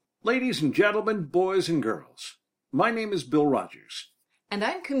Ladies and gentlemen, boys and girls, my name is Bill Rogers. And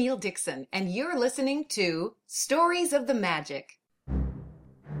I'm Camille Dixon, and you're listening to Stories of the Magic.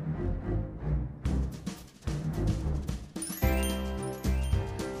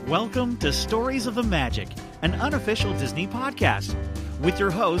 Welcome to Stories of the Magic, an unofficial Disney podcast, with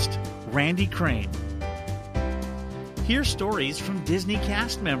your host, Randy Crane. Hear stories from Disney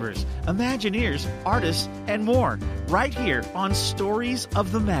cast members, Imagineers, artists, and more, right here on Stories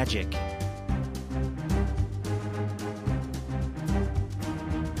of the Magic.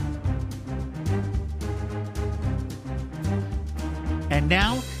 And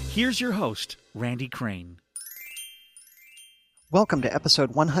now, here's your host, Randy Crane. Welcome to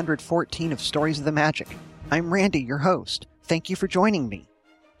episode 114 of Stories of the Magic. I'm Randy, your host. Thank you for joining me.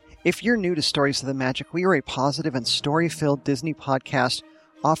 If you're new to Stories of the Magic, we are a positive and story-filled Disney podcast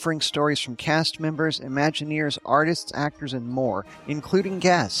offering stories from cast members, Imagineers, artists, actors, and more, including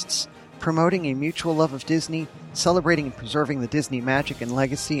guests, promoting a mutual love of Disney, celebrating and preserving the Disney magic and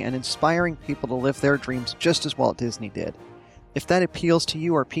legacy, and inspiring people to live their dreams just as Walt Disney did. If that appeals to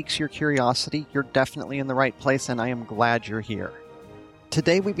you or piques your curiosity, you're definitely in the right place, and I am glad you're here.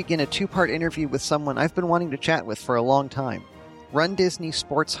 Today we begin a two-part interview with someone I've been wanting to chat with for a long time. Run Disney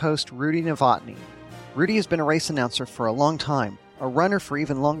sports host Rudy Novotny. Rudy has been a race announcer for a long time, a runner for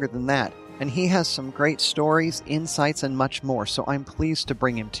even longer than that, and he has some great stories, insights, and much more, so I'm pleased to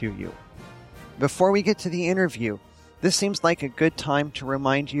bring him to you. Before we get to the interview, this seems like a good time to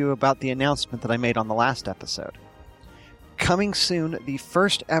remind you about the announcement that I made on the last episode. Coming soon, the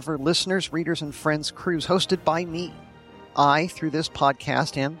first ever Listeners, Readers, and Friends cruise hosted by me. I, through this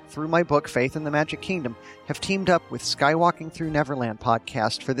podcast and through my book, Faith in the Magic Kingdom, have teamed up with Skywalking Through Neverland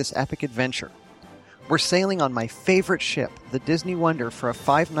podcast for this epic adventure. We're sailing on my favorite ship, the Disney Wonder, for a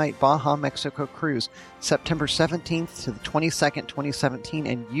 5-night Baja, Mexico cruise, September 17th to the 22nd, 2017,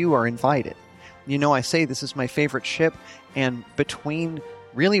 and you are invited. You know, I say this is my favorite ship, and between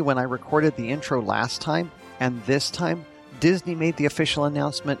really when I recorded the intro last time and this time, Disney made the official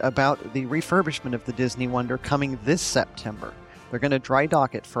announcement about the refurbishment of the Disney Wonder coming this September. They're going to dry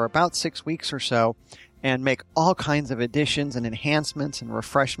dock it for about 6 weeks or so and make all kinds of additions and enhancements and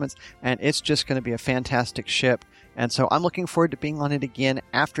refreshments, and it's just going to be a fantastic ship. And so I'm looking forward to being on it again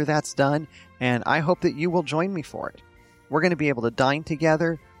after that's done, and I hope that you will join me for it. We're going to be able to dine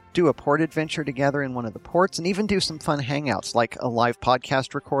together, do a port adventure together in one of the ports, and even do some fun hangouts like a live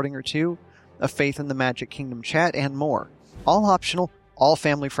podcast recording or two, a Faith in the Magic Kingdom chat, and more. All optional, all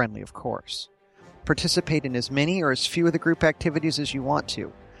family-friendly, of course. Participate in as many or as few of the group activities as you want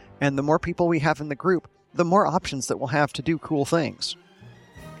to. And the more people we have in the group, the more options that we'll have to do cool things.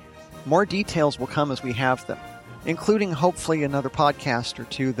 More details will come as we have them, including hopefully another podcast or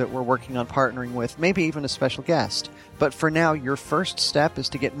two that we're working on partnering with, maybe even a special guest. But for now, your first step is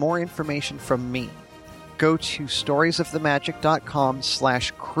to get more information from me. Go to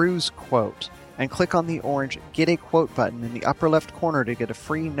storiesofthemagic.com/cruise-quote. and click on the orange Get a Quote button in the upper left corner to get a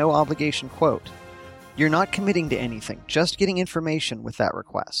free, no-obligation quote. You're not committing to anything, just getting information with that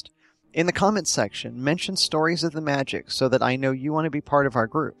request. In the comments section, mention Stories of the Magic so that I know you want to be part of our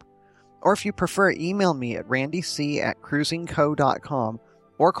group. Or if you prefer, email me at randyc@cruisingco.com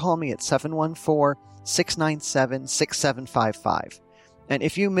or call me at 714-697-6755. And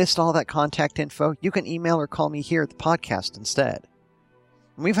if you missed all that contact info, you can email or call me here at the podcast instead.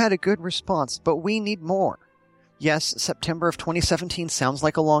 We've had a good response, but we need more. Yes, September of 2017 sounds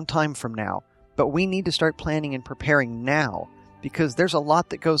like a long time from now, but we need to start planning and preparing now, because there's a lot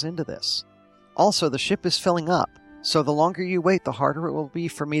that goes into this. Also, the ship is filling up, so the longer you wait, the harder it will be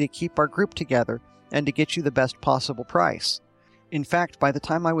for me to keep our group together and to get you the best possible price. In fact, by the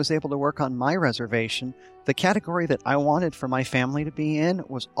time I was able to work on my reservation, the category that I wanted for my family to be in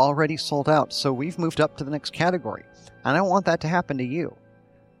was already sold out, so we've moved up to the next category, and I want that to happen to you.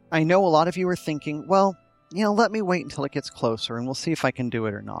 I know a lot of you are thinking, well, let me wait until it gets closer and we'll see if I can do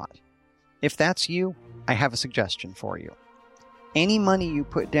it or not. If that's you, I have a suggestion for you. Any money you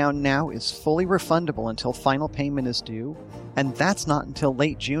put down now is fully refundable until final payment is due, and that's not until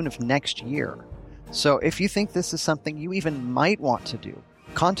late June of next year. So if you think this is something you even might want to do,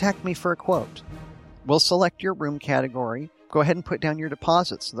 contact me for a quote. We'll select your room category, go ahead and put down your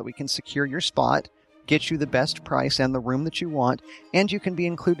deposit so that we can secure your spot, get you the best price and the room that you want, and you can be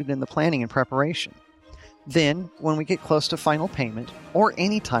included in the planning and preparation. Then, when we get close to final payment, or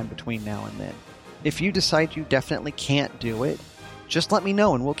any time between now and then, if you decide you definitely can't do it, just let me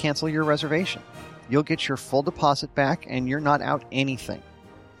know and we'll cancel your reservation. You'll get your full deposit back and you're not out anything.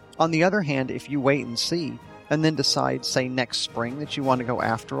 On the other hand, if you wait and see, and then decide, say, next spring that you want to go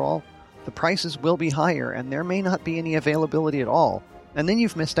after all, the prices will be higher and there may not be any availability at all, and then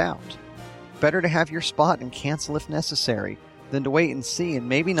you've missed out. Better to have your spot and cancel if necessary than to wait and see and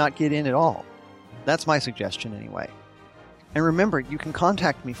maybe not get in at all. That's my suggestion anyway. And remember, you can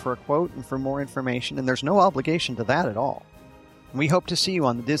contact me for a quote and for more information, and there's no obligation to that at all. We hope to see you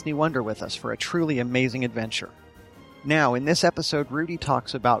on the Disney Wonder with us for a truly amazing adventure. Now, in this episode, Rudy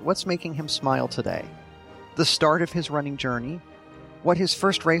talks about what's making him smile today, the start of his running journey, what his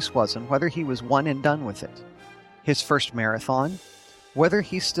first race was and whether he was one and done with it, his first marathon, whether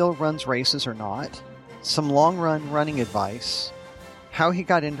he still runs races or not, some long-run running advice, how he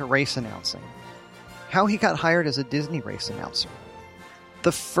got into race announcing, how he got hired as a Disney race announcer,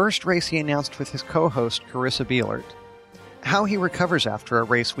 the first race he announced with his co-host Carissa Bielert, how he recovers after a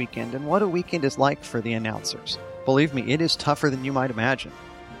race weekend, and what a weekend is like for the announcers. Believe me, it is tougher than you might imagine.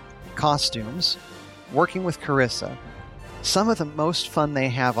 Costumes, working with Carissa, some of the most fun they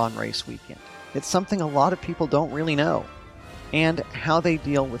have on race weekend. It's something a lot of people don't really know. And how they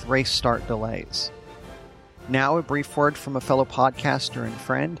deal with race start delays. Now a brief word from a fellow podcaster and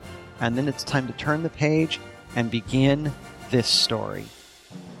friend, and then it's time to turn the page and begin this story.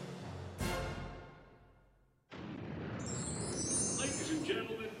 Ladies and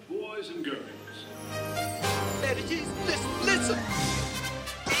gentlemen, boys and girls. Listen!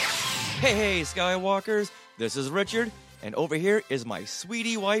 Hey, Skywalkers, this is Richard, and over here is my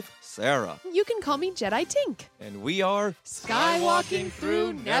sweetie wife, Sarah. You can call me Jedi Tink. And we are Skywalking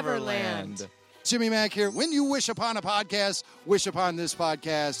through Neverland. Jimmy Mack here. When you wish upon a podcast, wish upon this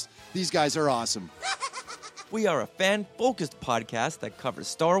podcast. These guys are awesome. We are a fan-focused podcast that covers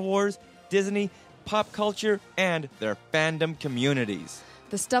Star Wars, Disney, pop culture, and their fandom communities.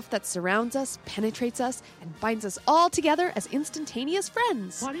 The stuff that surrounds us, penetrates us, and binds us all together as instantaneous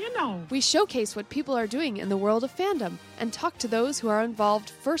friends. What do you know? We showcase what people are doing in the world of fandom and talk to those who are involved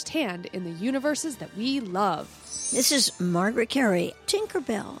firsthand in the universes that we love. This is Margaret Carey,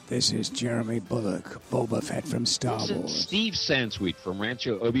 Tinkerbell. This is Jeremy Bullock, Boba Fett from Star Wars. Steve Sansweet from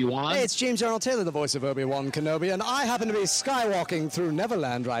Rancho Obi-Wan. Hey, it's James Arnold Taylor, the voice of Obi-Wan Kenobi, and I happen to be skywalking through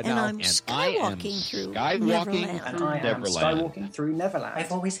Neverland right now. And I'm skywalking through Neverland. And I am skywalking through Neverland.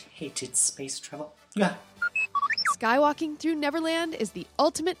 I've always hated space travel. Yeah. Skywalking Through Neverland is the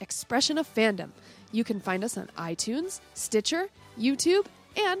ultimate expression of fandom. You can find us on iTunes, Stitcher, YouTube,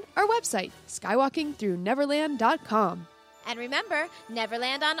 and our website, skywalkingthrough-neverland.com. And remember,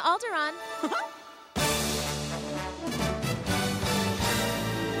 Neverland on Alderaan.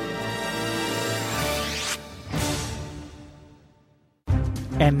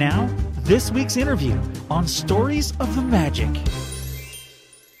 And now, this week's interview on Stories of the Magic.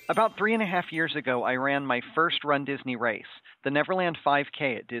 About 3.5 years ago, I ran my first Run Disney race, the Neverland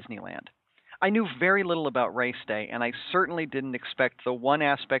 5K at Disneyland. I knew very little about race day, and I certainly didn't expect the one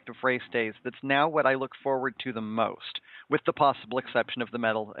aspect of race days that's now what I look forward to the most, with the possible exception of the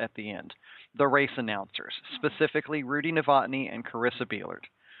medal at the end, the race announcers, specifically Rudy Novotny and Carissa Bielert.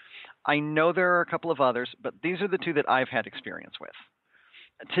 I know there are a couple of others, but these are the two that I've had experience with.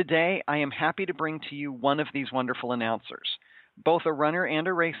 Today, I am happy to bring to you one of these wonderful announcers. Both a runner and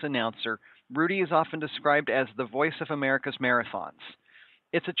a race announcer, Rudy is often described as the voice of America's marathons.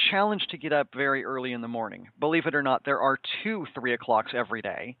 It's a challenge to get up very early in the morning. Believe it or not, there are 2 3 o'clocks every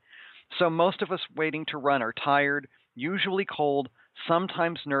day. So most of us waiting to run are tired, usually cold,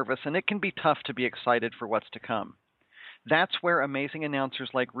 sometimes nervous, and it can be tough to be excited for what's to come. That's where amazing announcers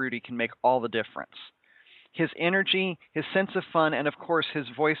like Rudy can make all the difference. His energy, his sense of fun, and of course his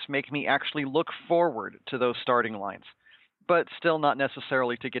voice make me actually look forward to those starting lines, but still not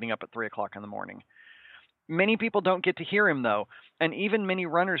necessarily to getting up at 3 o'clock in the morning. Many people don't get to hear him, though, and even many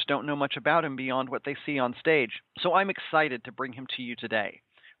runners don't know much about him beyond what they see on stage, so I'm excited to bring him to you today.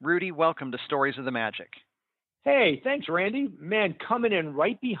 Rudy, welcome to Stories of the Magic. Hey, thanks, Randy. Man, coming in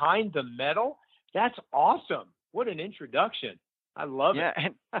right behind the medal, that's awesome. What an introduction. I love it.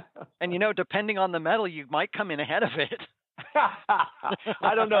 Yeah, and you know, depending on the medal, you might come in ahead of it.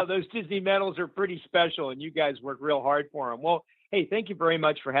 I don't know. Those Disney medals are pretty special, and you guys work real hard for them. Well, hey, thank you very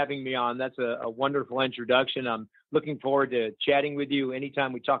much for having me on. That's a wonderful introduction. I'm looking forward to chatting with you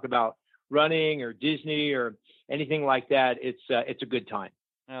anytime we talk about running or Disney or anything like that. It's a good time.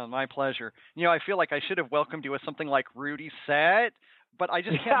 Oh, my pleasure. You know, I feel like I should have welcomed you with something like Rudy said, but I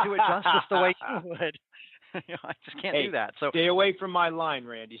just can't do it justice the way you would. You know, I just can't do that. So stay away from my line,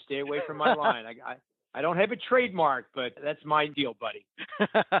 Randy. Stay away from my line. I don't have a trademark, but that's my deal, buddy.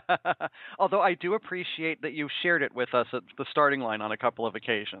 Although I do appreciate that you shared it with us at the starting line on a couple of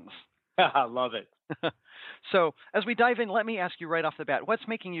occasions. I love it. So as we dive in, let me ask you right off the bat, what's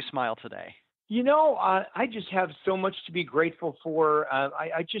making you smile today? You know, I just have so much to be grateful for.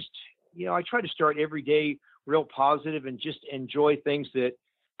 I try to start every day real positive and just enjoy things that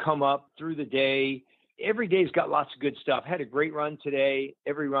come up through the day. Every day's got lots of good stuff. Had a great run today.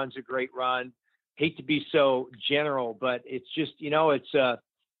 Every run's a great run. Hate to be so general, but it's just, it's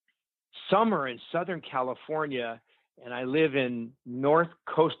summer in Southern California, and I live in North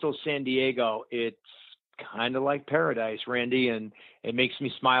Coastal San Diego. It's kind of like paradise, Randy, and it makes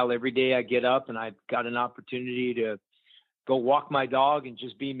me smile every day I get up and I've got an opportunity to go walk my dog and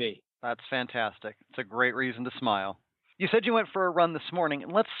just be me. That's fantastic. It's a great reason to smile. You said you went for a run this morning,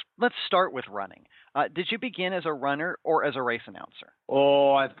 and let's start with running. Did you begin as a runner or as a race announcer?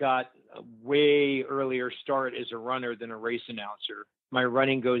 Oh, I've got a way earlier start as a runner than a race announcer. My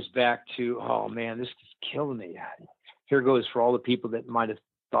running goes back to, oh man, this is killing me. Here goes for all the people that might have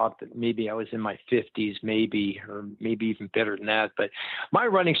thought that maybe I was in my 50s, or maybe even better than that. But my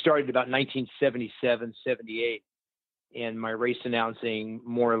running started about 1977, 78, and my race announcing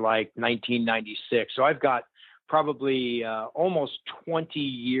more like 1996. So I've got probably almost 20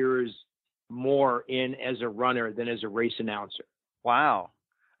 years more in as a runner than as a race announcer. Wow.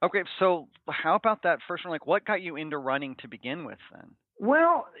 Okay, so how about that first one? Like, what got you into running to begin with then?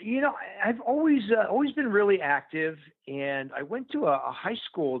 Well, I've always been really active, and I went to a high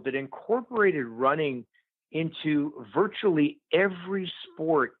school that incorporated running into virtually every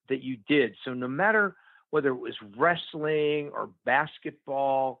sport that you did. So no matter whether it was wrestling or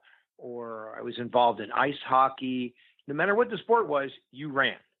basketball, or I was involved in ice hockey, no matter what the sport was, you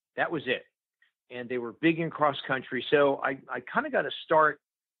ran. That was it. And they were big in cross country. So I kind of got a start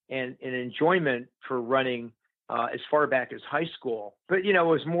and an enjoyment for running as far back as high school. But, it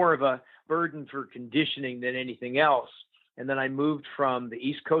was more of a burden for conditioning than anything else. And then I moved from the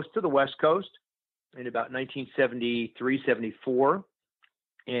East Coast to the West Coast in about 1973, 74.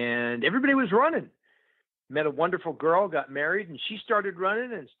 And everybody was running. Met a wonderful girl, got married, and she started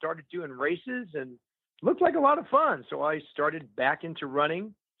running and started doing races and looked like a lot of fun. So I started back into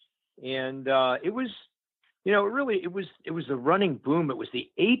running. And it was, it was the running boom. It was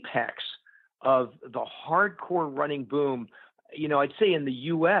the apex of the hardcore running boom, I'd say in the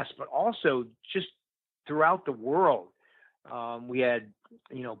U.S., but also just throughout the world. We had,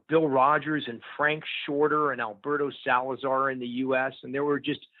 Bill Rogers and Frank Shorter and Alberto Salazar in the U.S., and there were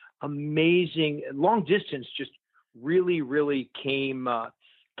just amazing long distance, just really, really came up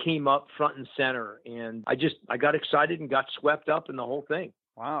front and center. And I got excited and got swept up in the whole thing.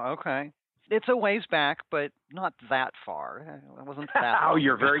 Wow. Okay. It's a ways back, but not that far. It wasn't that Oh, long.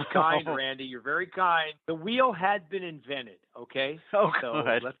 you're very kind, Randy. You're very kind. The wheel had been invented, okay? Oh, so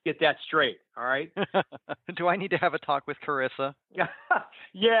good. Let's get that straight, all right? Do I need to have a talk with Carissa?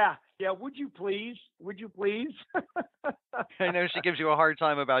 Yeah. Would you please? I know she gives you a hard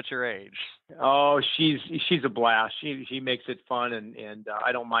time about your age. Oh, she's a blast. She makes it fun, and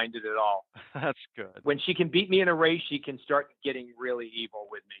I don't mind it at all. That's good. When she can beat me in a race, she can start getting really evil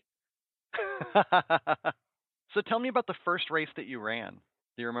with me. So tell me about the first race that you ran.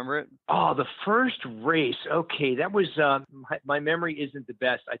 Do you remember it? Oh, the first race. Okay, that was my memory isn't the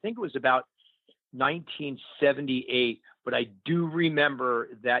best. I think it was about 1978, but I do remember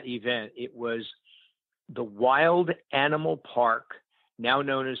that event. It was the Wild Animal Park, now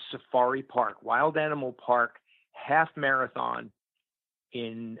known as Safari Park, Wild Animal Park half marathon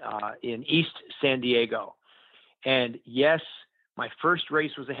in East San Diego. And yes, my first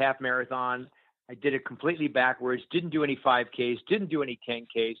race was a half marathon. I did it completely backwards, didn't do any 5Ks, didn't do any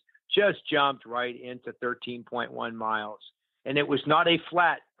 10Ks, just jumped right into 13.1 miles. And it was not a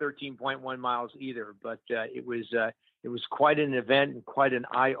flat 13.1 miles either, but it was quite an event and quite an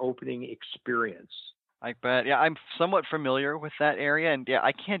eye-opening experience. I bet. Yeah, I'm somewhat familiar with that area, and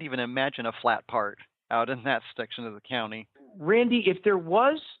I can't even imagine a flat part out in that section of the county. Randy, if there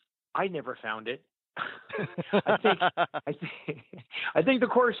was, I never found it. I think the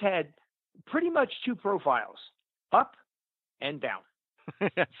course had pretty much two profiles, up and down.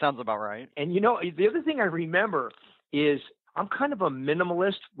 Sounds about right. And the other thing I remember is I'm kind of a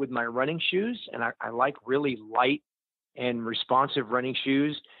minimalist with my running shoes, and I like really light and responsive running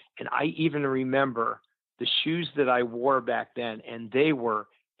shoes. And I even remember the shoes that I wore back then, and they were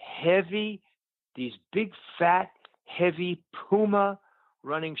heavy, these big, fat, heavy Puma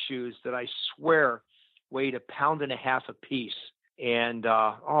running shoes that I swear weighed 1.5 pounds a piece. And,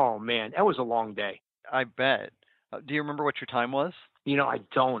 oh man, that was a long day. I bet. Do you remember what your time was? I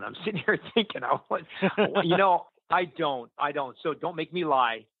don't. I'm sitting here thinking, I don't. So don't make me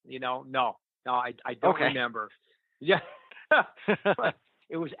lie. No, I don't remember. Yeah. But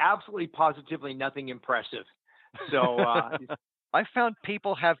it was absolutely positively nothing impressive. So, I found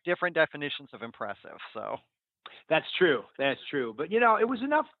people have different definitions of impressive. So that's true. But it was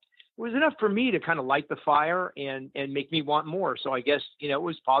enough was enough for me to kind of light the fire and make me want more. So I guess, you know, it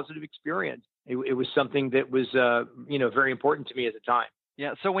was a positive experience. It was something that was, you know, very important to me at the time.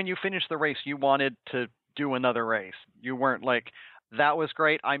 Yeah. So when you finished the race, you wanted to do another race. You weren't like, that was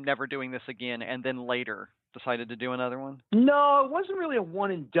great, I'm never doing this again, and then later decided to do another one? No, it wasn't really a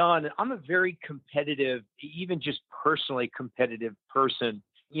one and done. I'm a very competitive, even just personally competitive person.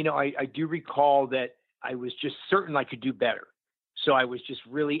 You know, I do recall that I was just certain I could do better. So I was just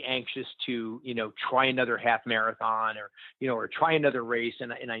really anxious to, you know, try another half marathon or, you know, or try another race.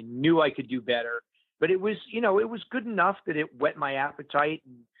 And I knew I could do better, but it was, you know, it was good enough that it whet my appetite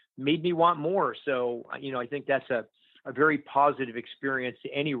and made me want more. So, you know, I think that's a very positive experience to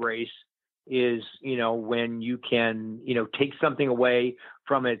any race is, you know, when you can, you know, take something away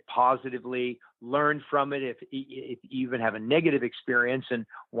from it positively, learn from it if you even have a negative experience and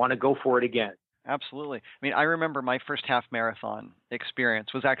want to go for it again. Absolutely. I mean, I remember my first half marathon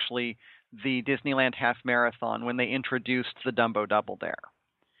experience was actually the Disneyland half marathon when they introduced the Dumbo Double Dare.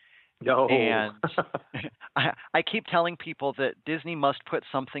 No. And I keep telling people that Disney must put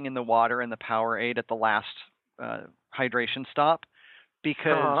something in the water in the Powerade at the last hydration stop,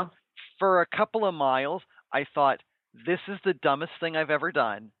 because for a couple of miles, I thought, this is the dumbest thing I've ever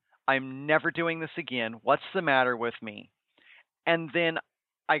done. I'm never doing this again. What's the matter with me? And then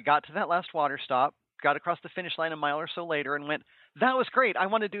I got to that last water stop, got across the finish line a mile or so later and went, that was great. I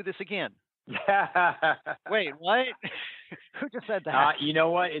want to do this again. Wait, what? Who just said that? You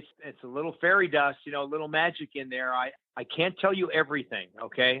know what? It's a little fairy dust, you know, a little magic in there. I can't tell you everything,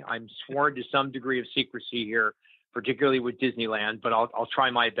 okay? I'm sworn to some degree of secrecy here, particularly with Disneyland, but I'll try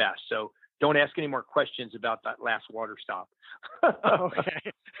my best. So don't ask any more questions about that last water stop.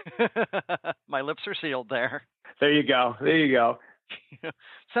 Okay. My lips are sealed there. There you go. There you go.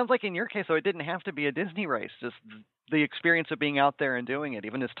 Sounds like in your case, though, it didn't have to be a Disney race. Just the experience of being out there and doing it,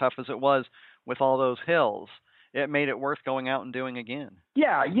 even as tough as it was with all those hills, it made it worth going out and doing again.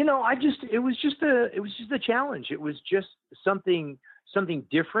 Yeah, you know, it was just a challenge. It was just something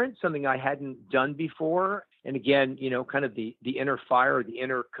different, something I hadn't done before. And again, you know, kind of the inner fire, the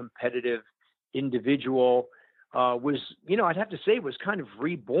inner competitive individual was, you know, I'd have to say was kind of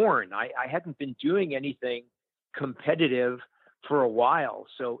reborn. I hadn't been doing anything competitive for a while.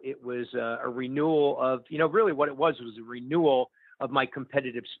 So it was a renewal of, you know, really what it was a renewal of my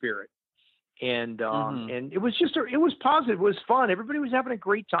competitive spirit. And and it was it was positive. It was fun. Everybody was having a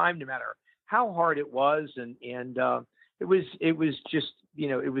great time, no matter how hard it was. And it was just, you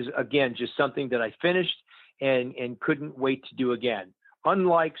know, it was, again, just something that I finished and couldn't wait to do again.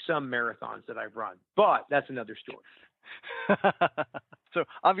 Unlike some marathons that I've run, but that's another story. So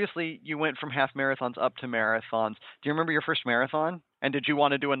obviously you went from half marathons up to marathons. Do you remember your first marathon? And did you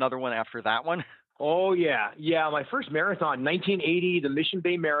want to do another one after that one? Oh yeah. Yeah. My first marathon, 1980, the Mission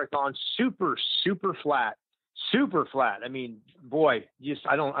Bay Marathon, super flat. I mean, boy,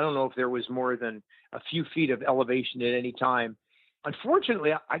 I don't know if there was more than a few feet of elevation at any time.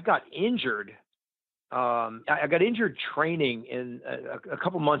 Unfortunately, I got injured. I got injured training in a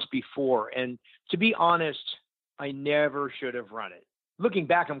couple months before. And to be honest, I never should have run it. Looking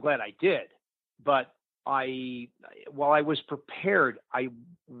back, I'm glad I did. But while I was prepared, I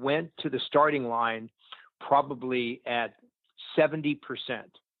went to the starting line probably at 70%.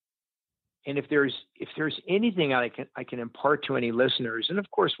 And if there's anything I can impart to any listeners, and of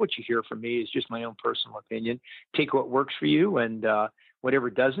course what you hear from me is just my own personal opinion. Take what works for you, and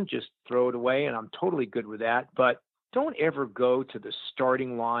whatever doesn't, just throw it away. And I'm totally good with that. But don't ever go to the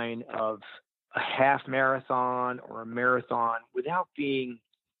starting line of a half marathon or a marathon without being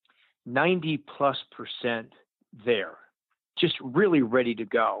 90+% there, just really ready to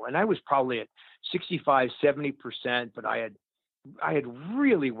go. And I was probably at 65, 70%, but I had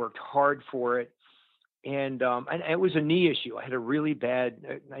really worked hard for it. And it was a knee issue. I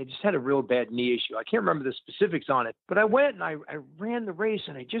just had a real bad knee issue. I can't remember the specifics on it, but I went and I ran the race.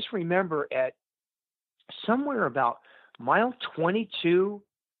 And I just remember at somewhere about mile 22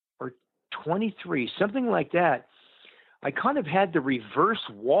 or 23, something like that, I kind of had the reverse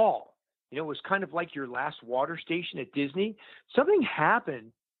wall. You know, it was kind of like your last water station at Disney. Something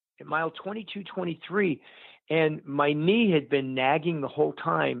happened at mile 22, 23, and my knee had been nagging the whole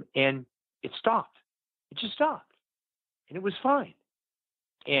time, and it stopped. It just stopped, and it was fine.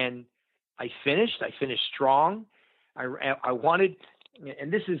 And I finished strong. I wanted,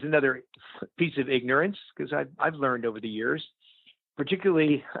 and this is another piece of ignorance because I've learned over the years,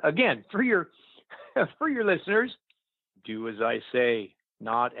 particularly, again, for your listeners, do as I say,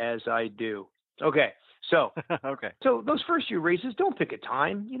 not as I do. Okay. So, So those first few races, don't pick a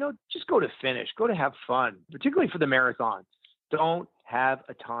time, you know, just go to finish, go to have fun, particularly for the marathon. Don't have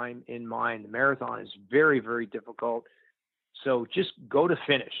a time in mind. The marathon is very, very difficult. So just go to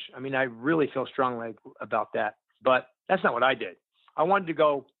finish. I mean, I really feel strongly about that, but that's not what I did. I wanted to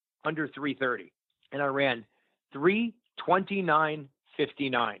go under 3:30, and I ran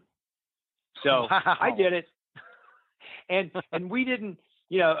 3:29:59. So wow. I did it. And we didn't,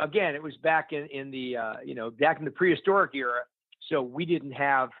 again, it was back in the, back in the prehistoric era. So we didn't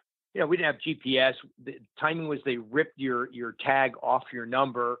have, we didn't have GPS. The timing was they ripped your tag off your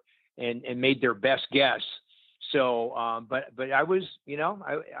number and made their best guess. So, but I was,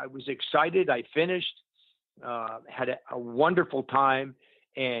 I was excited. I finished, had a wonderful time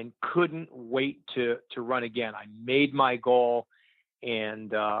and couldn't wait to run again. I made my goal,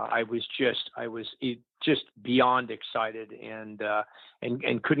 and I was just beyond excited and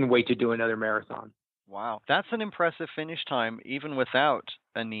couldn't wait to do another marathon. Wow. That's an impressive finish time, even without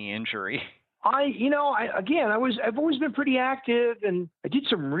a knee injury. I've always been pretty active, and I did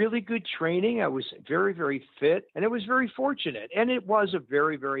some really good training. I was very, very fit, and I was very fortunate. And it was a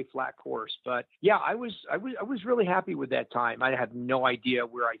very, very flat course. But yeah, I was really happy with that time. I have no idea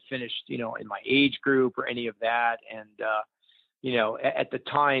where I finished, in my age group or any of that. And at the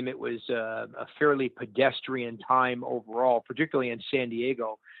time, it was a fairly pedestrian time overall, particularly in San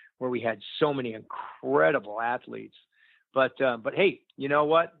Diego, where we had so many incredible athletes. But hey, you know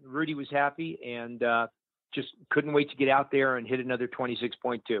what? Rudy was happy and just couldn't wait to get out there and hit another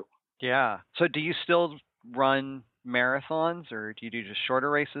 26.2. Yeah. So do you still run marathons, or do you do just shorter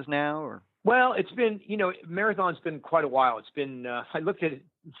races now? Or well, it's been, marathon's been quite a while. It's been I looked at it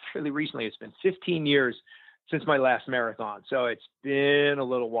fairly recently. It's been 15 years since my last marathon, so it's been a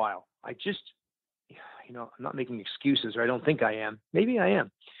little while. I just, I'm not making excuses, or I don't think I am. Maybe I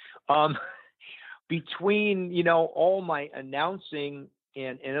am. Between, all my announcing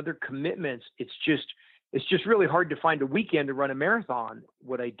and other commitments, it's just really hard to find a weekend to run a marathon.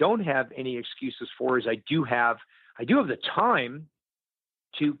 What I don't have any excuses for is I do have the time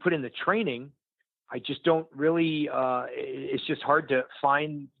to put in the training. I just don't really, it's just hard to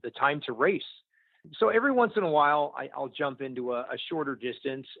find the time to race. So every once in a while, I'll jump into a shorter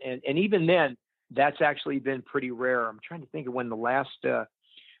distance. And even then, that's actually been pretty rare. I'm trying to think of when the last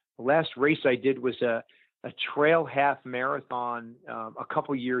race I did was a trail half marathon a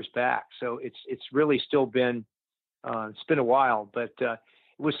couple years back. So it's really still been it's been a while, but it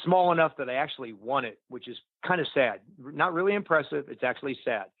was small enough that I actually won it, which is kind of sad. Not really impressive. It's actually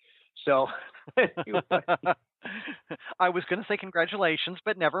sad. So I was going to say congratulations,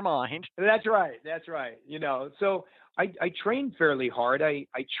 but never mind. That's right. So I train fairly hard. I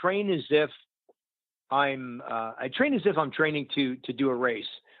train as if I'm training to do a race,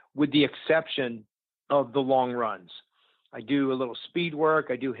 with the exception of the long runs. I do a little speed work.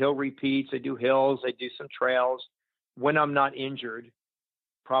 I do hill repeats. I do hills. I do some trails when I'm not injured.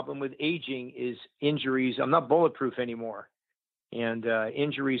 Problem with aging is injuries. I'm not bulletproof anymore, and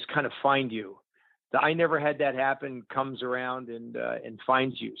injuries kind of find you. I never had that happen. Comes around and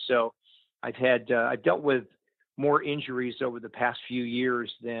finds you. So I've dealt with more injuries over the past few years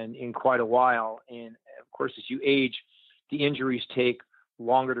than in quite a while. And of course, as you age, the injuries take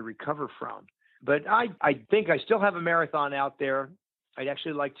longer to recover from. But I think I still have a marathon out there. I'd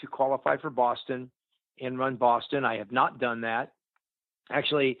actually like to qualify for Boston and run Boston. I have not done that.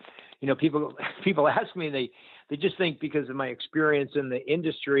 Actually, people ask me, they just think because of my experience in the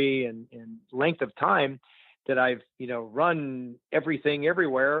industry and length of time that I've, run everything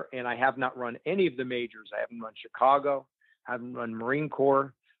everywhere, and I have not run any of the majors. I haven't run Chicago, I haven't run Marine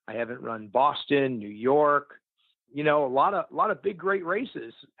Corps, I haven't run Boston, New York. A lot of big, great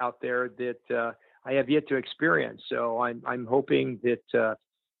races out there that I have yet to experience. So I'm hoping that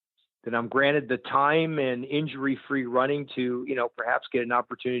I'm granted the time and injury-free running to, perhaps get an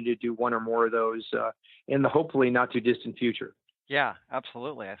opportunity to do one or more of those in the hopefully not too distant future. Yeah,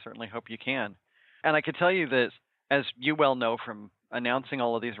 absolutely. I certainly hope you can. And I can tell you that, as you well know from announcing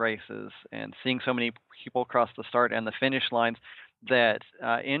all of these races and seeing so many people cross the start and the finish lines, that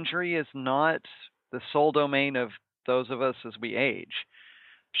injury is not the sole domain of those of us as we age.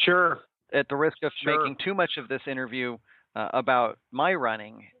 Sure. At the risk of making too much of this interview about my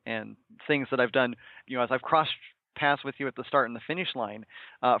running and things that I've done, as I've crossed paths with you at the start and the finish line,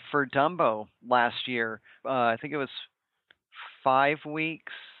 for Dumbo last year, I think it was 4.5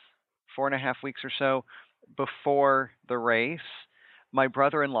 weeks or so before the race, my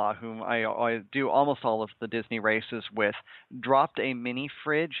brother-in-law, whom I do almost all of the Disney races with, dropped a mini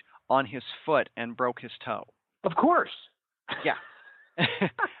fridge on his foot and broke his toe. Of course. Yeah.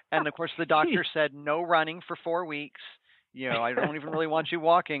 And of course the doctor said no running for 4 weeks. I don't even really want you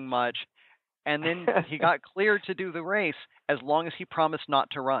walking much. And then he got cleared to do the race as long as he promised not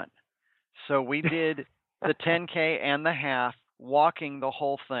to run. So we did the 10K and the half, walking the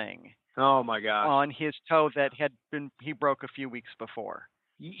whole thing. Oh my gosh. On his toe that he broke a few weeks before.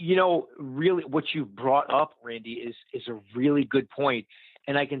 You know, really what you brought up, Randy, is a really good point.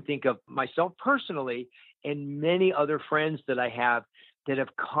 And I can think of myself personally and many other friends that I have that have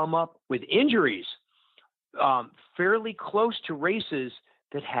come up with injuries fairly close to races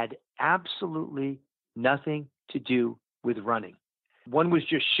that had absolutely nothing to do with running. One was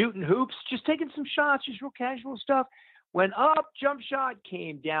just shooting hoops, just taking some shots, just real casual stuff. Went up, jump shot,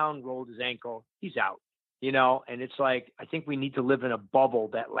 came down, rolled his ankle. He's out, you know, and it's like, I think we need to live in a bubble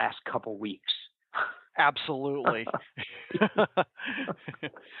that lasts a couple weeks. Absolutely.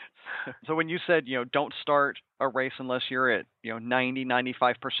 So when you said, you know, don't start a race unless you're at, you know, 90,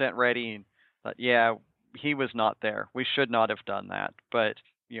 95% ready. Yeah, he was not there. We should not have done that. But,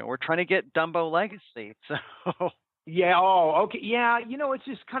 you know, we're trying to get Dumbo Legacy. So yeah. Oh, okay. Yeah. You know, it's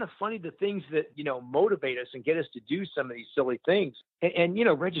just kind of funny, the things that, you know, motivate us and get us to do some of these silly things. And you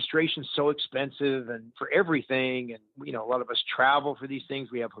know, registration's so expensive and for everything. And, you know, a lot of us travel for these things.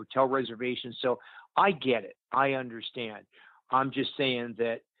 We have hotel reservations. So I get it. I understand. I'm just saying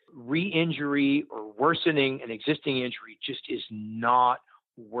that re-injury or worsening an existing injury just is not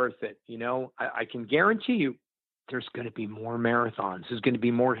worth it. You know, I can guarantee you there's going to be more marathons. There's going to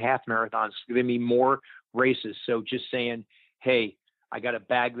be more half marathons. There's going to be more races. So just saying, hey, I got to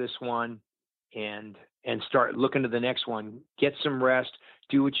bag this one and start looking to the next one, get some rest,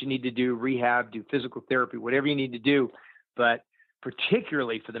 do what you need to do, rehab, do physical therapy, whatever you need to do. But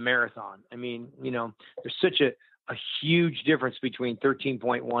particularly for the marathon, I mean, you know, there's such a huge difference between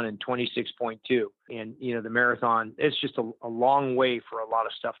 13.1 and 26.2. And, you know, the marathon, it's just a long way for a lot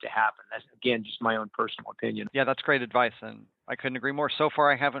of stuff to happen. That's, again, just my own personal opinion. Yeah, that's great advice. And I couldn't agree more. So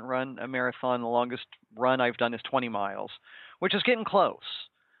far, I haven't run a marathon. The longest run I've done is 20 miles, which is getting close.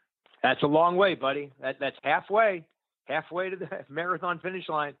 That's a long way, buddy. That's halfway to the marathon finish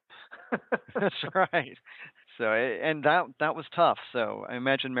line. That's right. So, and that was tough. So I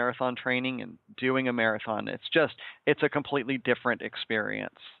imagine marathon training and doing a marathon, it's a completely different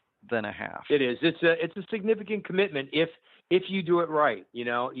experience than a half. It is. It's a significant commitment if you do it right. You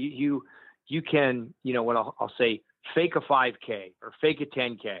know, you can, you know, what I'll say, fake a 5K or fake a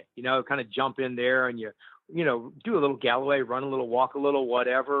 10K, you know, kind of jump in there and you know, do a little Galloway, run a little, walk a little,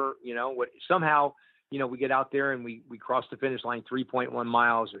 whatever, you know, somehow, you know, we get out there and we cross the finish line 3.1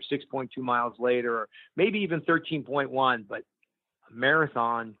 miles or 6.2 miles later, or maybe even 13.1. But a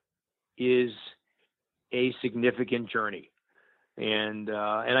marathon is a significant journey. And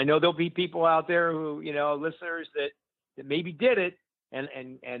I know there'll be people out there who, you know, listeners that maybe did it. And,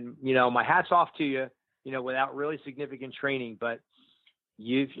 you know, my hat's off to you, you know, without really significant training. But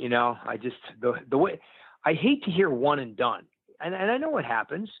you know, the way I hate to hear one and done. And I know what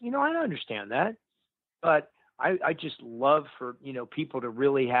happens, you know, I understand that. But I just love for, you know, people to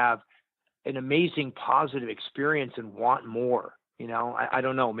really have an amazing positive experience and want more. You know, I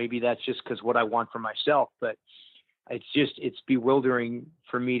don't know. Maybe that's just because what I want for myself. But it's bewildering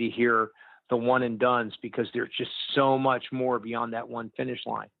for me to hear the one and dones because there's just so much more beyond that one finish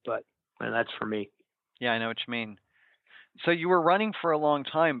line. But that's for me. Yeah, I know what you mean. So you were running for a long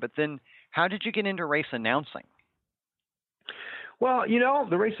time, but then how did you get into race announcing? Well, you know,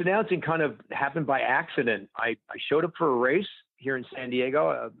 the race announcing kind of happened by accident. I showed up for a race here in San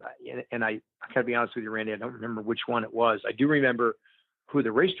Diego, and I gotta be honest with you, Randy, I don't remember which one it was. I do remember who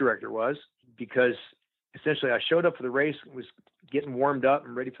the race director was because essentially I showed up for the race, was getting warmed up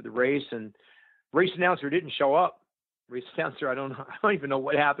and ready for the race, and race announcer didn't show up. Race announcer, I don't even know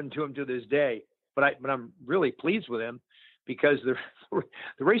what happened to him to this day, but I'm really pleased with him. Because the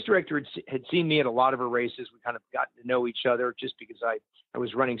race director had seen me at a lot of her races. We kind of got to know each other just because I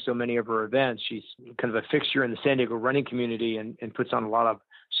was running so many of her events. She's kind of a fixture in the San Diego running community and puts on a lot of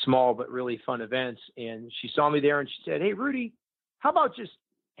small but really fun events. And she saw me there and she said, "Hey, Rudy, how about just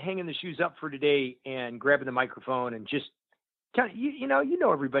hanging the shoes up for today and grabbing the microphone and just kind of, you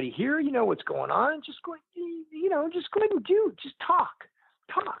know everybody here, you know what's going on. Just go ahead and just talk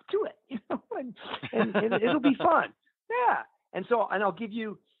to it, you know, and it'll be fun." Yeah. And so, I'll give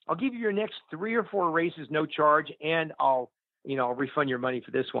you your next 3 or 4 races, no charge. And I'll refund your money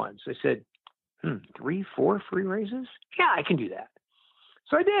for this one. So I said, 3, 4 free races? Yeah, I can do that.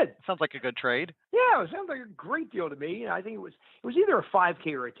 So I did. Sounds like a good trade. Yeah, it sounds like a great deal to me. I think it was either a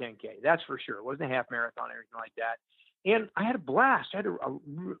 5K or a 10K. That's for sure. It wasn't a half marathon or anything like that. And I had a blast. I had a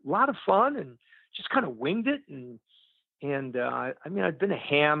lot of fun and just kind of winged it. And I've been a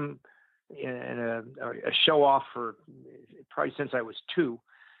ham and a show off for probably since I was 2.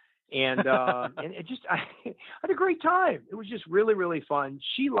 And I had a great time. It was just really, really fun.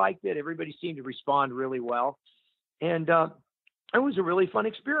 She liked it. Everybody seemed to respond really well. And it was a really fun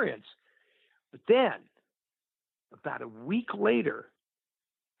experience. But then, about a week later,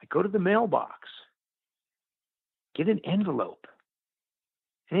 I go to the mailbox, get an envelope,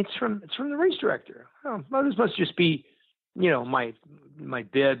 and it's from the race director. Oh, well, this must just be, my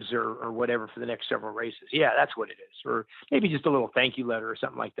bibs or whatever for the next several races. Yeah, that's what it is. Or maybe just a little thank you letter or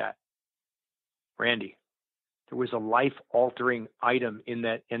something like that. Randy, there was a life-altering item in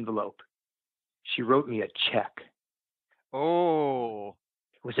that envelope. She wrote me a check. Oh.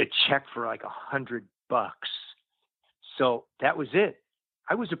 It was a check for like $100. So that was it.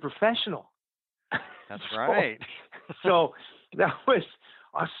 I was a professional. That's right. So that was,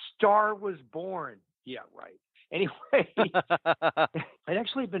 a star was born. Yeah, right. Anyway, I'd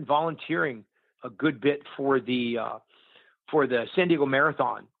actually been volunteering a good bit for the San Diego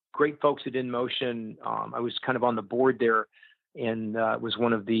Marathon. Great folks at InMotion. I was kind of on the board there, and was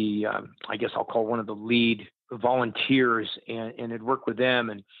one of the, I guess I'll call one of the lead volunteers, and had worked with them.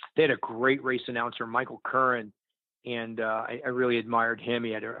 And they had a great race announcer, Michael Curran, and I really admired him.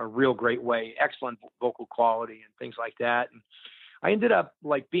 He had a real great way, excellent vocal quality and things like that. And I ended up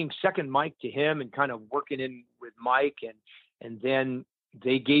like being second mic to him and kind of working in with Mike, and then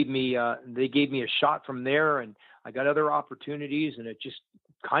they gave me a shot from there, and I got other opportunities, and it just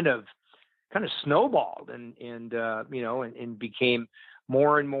kind of snowballed and became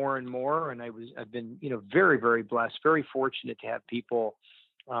more and more and more. And I've been, very, very blessed, very fortunate to have people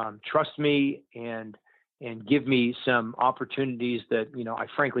trust me and give me some opportunities that, I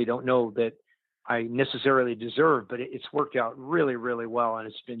frankly don't know that I necessarily deserve, but it's worked out really, really well. And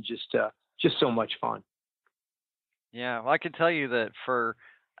it's been just so much fun. Yeah. Well, I can tell you that for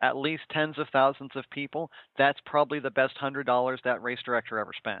at least tens of thousands of people, that's probably the best $100 that race director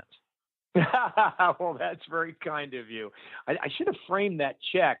ever spent. Well, that's very kind of you. I should have framed that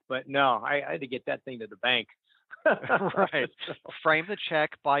check, but no, I had to get that thing to the bank. Right. Frame the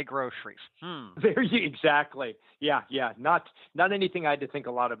check, buy groceries. There you exactly. Yeah. Not anything I had to think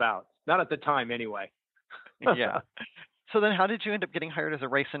a lot about. Not at the time, anyway. Yeah. So then, how did you end up getting hired as a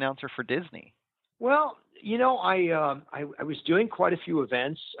race announcer for Disney? Well, I was doing quite a few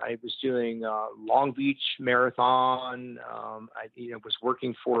events. I was doing Long Beach Marathon. I was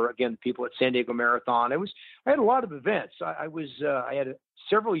working for, again, people at San Diego Marathon. I had a lot of events. I had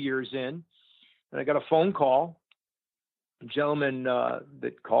several years in, and I got a phone call. A gentleman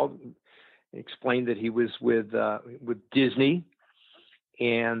that called explained that he was with Disney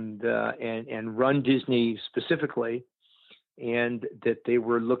and Run Disney specifically, and that they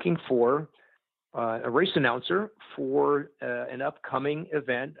were looking for a race announcer for an upcoming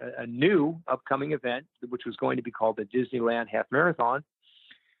event, a new upcoming event, which was going to be called the Disneyland Half Marathon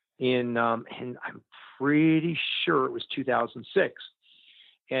and I'm pretty sure it was 2006.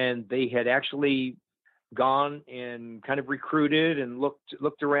 And they had actually gone and kind of recruited and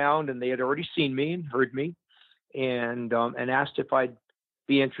looked around, and they had already seen me and heard me, and asked if I'd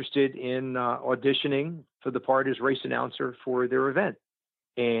be interested in auditioning for the part as race announcer for their event.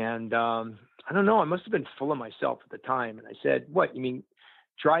 And I don't know, I must have been full of myself at the time. And I said, "What, you mean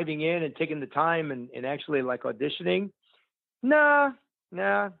driving in and taking the time and actually like auditioning?" Nah,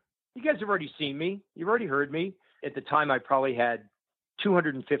 you guys have already seen me. You've already heard me. At the time, I probably had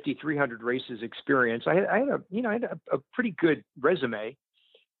 250, 300 races experience. I had a pretty good resume.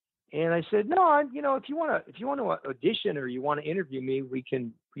 And I said, "No, if you want to audition or you want to interview me, we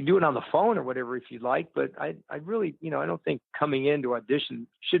can do it on the phone or whatever if you'd like. But I really, I don't think coming in to audition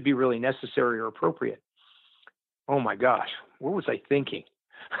should be really necessary or appropriate." Oh my gosh, what was I thinking?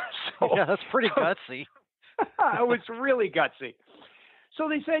 Yeah, that's pretty gutsy. I was really gutsy. So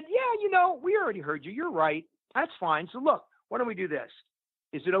they said, "Yeah, we already heard you. You're right. That's fine. So look, why don't we do this?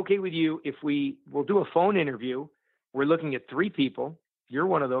 Is it okay with you if we'll do a phone interview? We're looking at 3 people. You're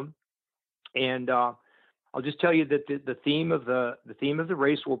one of them. And I'll just tell you that the theme of the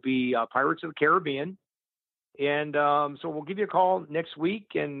race will be Pirates of the Caribbean. And so we'll give you a call next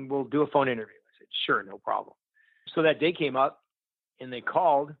week and we'll do a phone interview." I said, "Sure, no problem." So that day came up and they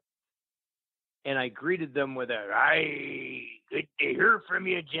called, and I greeted them with "Aye, good to hear from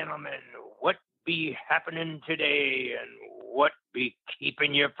you, gentlemen. What be happening today, and what be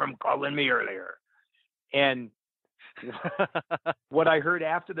keeping you from calling me earlier?" And what I heard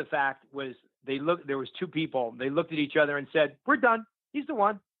after the fact was there was 2 people. They looked at each other and said, "We're done. He's the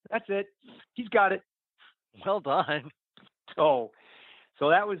one. That's it. He's got it." Well done. So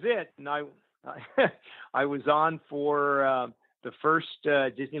that was it. And I was on for the first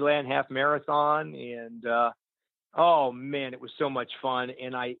Disneyland Half Marathon, and oh man, it was so much fun.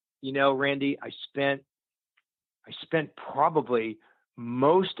 And I Randy, I spent probably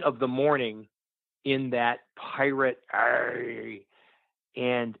most of the morning in that pirate,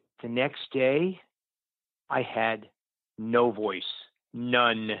 and the next day I had no voice,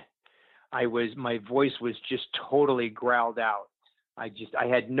 none. My voice was just totally growled out. I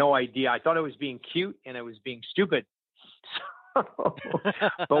had no idea. I thought I was being cute and I was being stupid.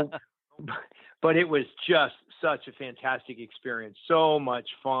 But it was just such a fantastic experience. So much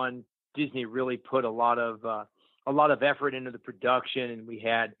fun. Disney really put a lot of effort into the production, and we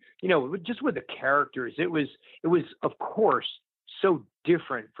had, just with the characters, it was of course so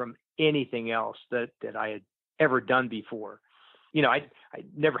different from anything else that I had ever done before. I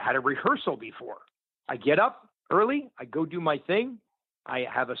never had a rehearsal before. I get up early, I go do my thing. I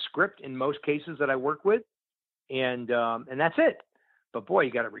have a script in most cases that I work with, and that's it. But boy,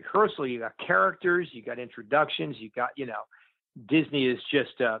 you got a rehearsal, you got characters, you got introductions, you got, Disney is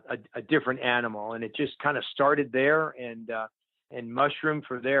just a different animal, and it just kind of started there and mushroomed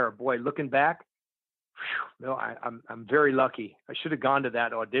from there. Boy, looking back, I'm very lucky. I should have gone to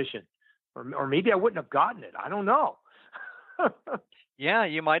that audition, or maybe I wouldn't have gotten it. I don't know. Yeah,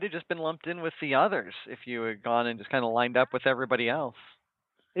 you might have just been lumped in with the others if you had gone and just kind of lined up with everybody else.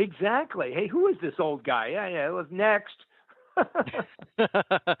 Exactly. Hey, who is this old guy? Yeah, it was next.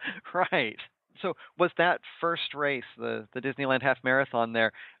 Right. So was that first race, the Disneyland Half Marathon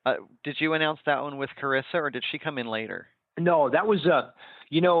there, did you announce that one with Carissa, or did she come in later? No, that was that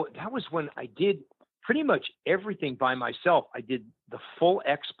was when I did pretty much everything by myself. I did the full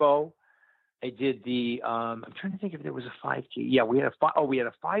expo. I did the I'm trying to think if there was a 5K. Yeah, we had a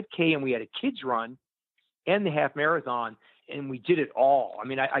 5K and we had a kids run and the half marathon, and we did it all. I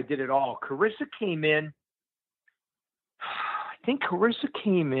mean, I did it all. Carissa came in. I think Carissa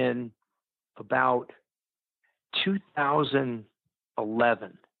came in about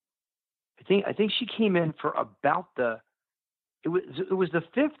 2011. I think she came in for about it was the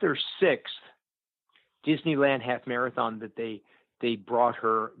 5th or 6th Disneyland half marathon that they brought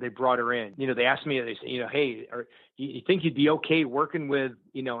her in. They asked me, they said, hey, you think you'd be okay working with,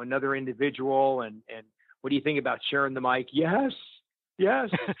 another individual, and what do you think about sharing the mic? Yes, yes,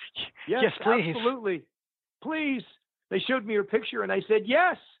 yes, please. Absolutely. Please. They showed me her picture and I said,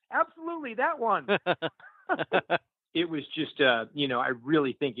 yes, absolutely, that one. It was just, I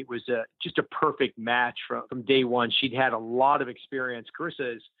really think it was just a perfect match from day one. She'd had a lot of experience.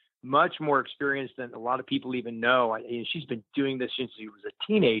 Carissa is much more experienced than a lot of people even know. She's been doing this since she was a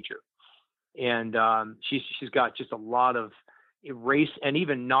teenager. And she's got just a lot of race and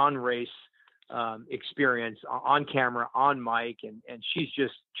even non-race experience on camera, on mic, and she's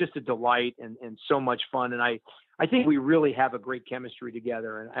just a delight and so much fun. And I think we really have a great chemistry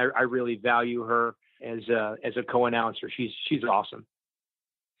together, and I really value her as a co-announcer. She's awesome.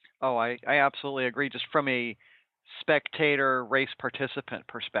 Oh, I absolutely agree. Just from a spectator race participant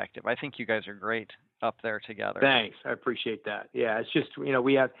perspective, I think you guys are great up there together. Thanks, I appreciate that. Yeah, it's just we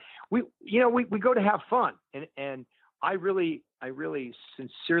go to have fun, and I really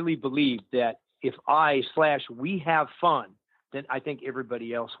sincerely believe that if we have fun, then I think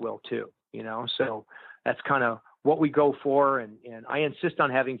everybody else will too. So that's kind of what we go for, and I insist on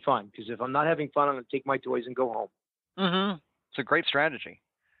having fun, because if I'm not having fun, I'm going to take my toys and go home. Mm-hmm. It's a great strategy.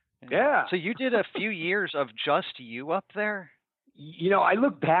 Yeah. So you did a few years of just you up there? I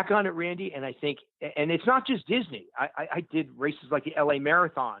look back on it, Randy, and I think, and it's not just Disney. I did races like the LA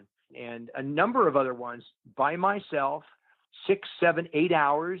Marathon and a number of other ones by myself, 6, 7, 8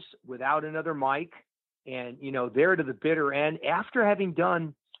 hours without another mic, and, there to the bitter end. After having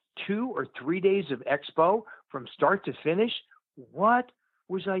done 2 or 3 days of expo from start to finish, what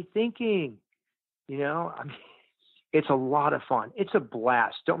was I thinking? It's a lot of fun. It's a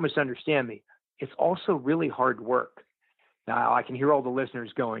blast. Don't misunderstand me. It's also really hard work. Now, I can hear all the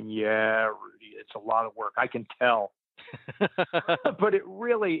listeners going, yeah, Rudy, it's a lot of work. I can tell. But it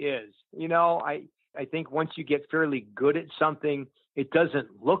really is. I think once you get fairly good at something, it doesn't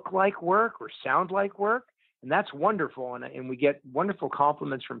look like work or sound like work. And that's wonderful. And we get wonderful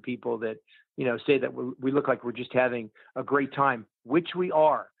compliments from people that, say that we look like we're just having a great time, which we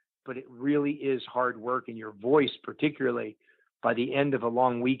are. But it really is hard work, and your voice, particularly by the end of a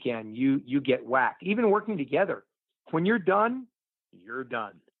long weekend, you get whacked. Even working together, when you're done, you're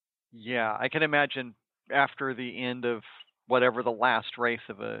done. Yeah, I can imagine after the end of whatever the last race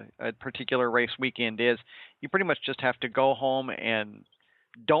of a particular race weekend is, you pretty much just have to go home and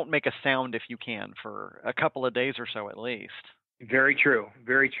don't make a sound if you can for a couple of days or so at least. Very true.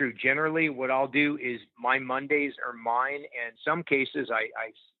 Very true. Generally, what I'll do is my Mondays are mine. And in some cases, I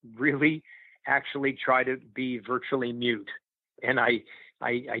really actually try to be virtually mute. and I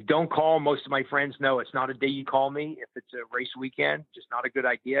don't call. Most of my friends know it's not a day you call me. If it's a race weekend, just not a good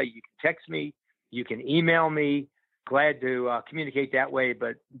idea. You can text me, you can email me. Glad to communicate that way,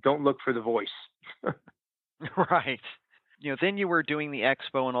 but don't look for the voice. Right. Then you were doing the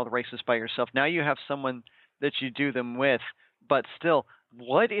expo and all the races by yourself. Now you have someone that you do them with, but still,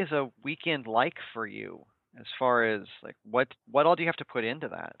 what is a weekend like for you as far as like what all do you have to put into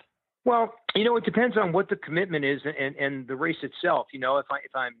that? Well, it depends on what the commitment is and the race itself.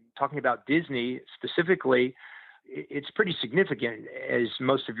 If I'm talking about Disney specifically, it's pretty significant, as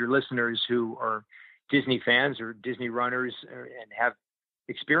most of your listeners who are Disney fans or Disney runners and have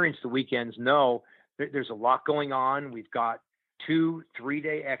experienced the weekends know there's a lot going on. We've got 2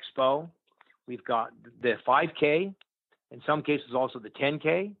 3-day expo. We've got the 5K, in some cases also the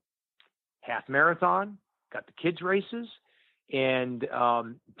 10K, half marathon, got the kids races. And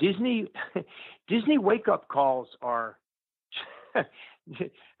Disney wake-up calls are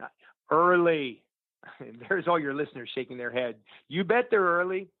early. There's all your listeners shaking their head. You bet they're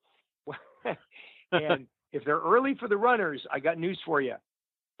early. And if they're early for the runners, I got news for you.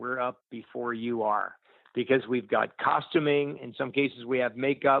 We're up before you are, because we've got costuming. In some cases, we have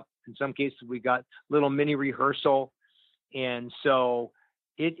makeup. In some cases, we got little mini rehearsal. And so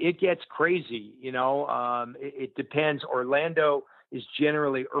it gets crazy, it depends. Orlando is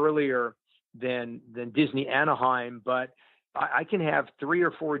generally earlier than Disney Anaheim, but I can have 3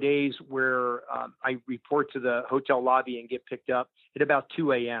 or 4 days where I report to the hotel lobby and get picked up at about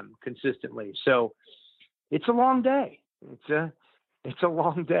 2 a.m. consistently. So it's a long day. It's a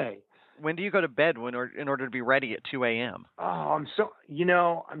long day. When do you go to bed in order to be ready at 2 a.m.? Oh, I'm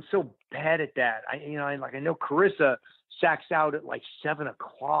so bad at that. I know Carissa sacks out at like 7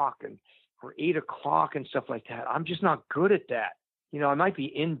 o'clock or 8 o'clock and stuff like that. I'm just not good at that. I might be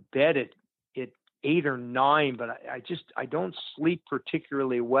in bed at 8 or 9, but I don't sleep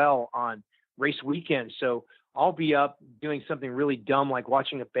particularly well on race weekends. So I'll be up doing something really dumb, like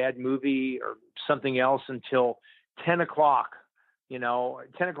watching a bad movie or something else until 10 o'clock, 10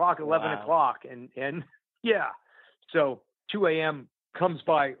 o'clock, 11 Wow. o'clock. And yeah, so 2 a.m. comes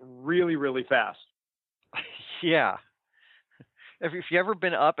by really, really fast. Yeah. If you ever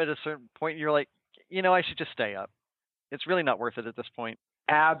been up at a certain point, you're like, I should just stay up. It's really not worth it at this point.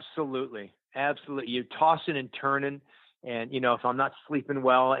 Absolutely. You're tossing and turning. And, if I'm not sleeping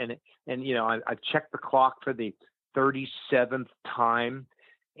well and I've checked the clock for the 37th time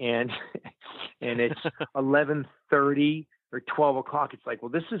and it's 11:30 or 12 o'clock. It's like,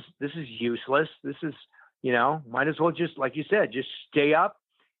 well, this is useless. This is, might as well just, like you said, just stay up,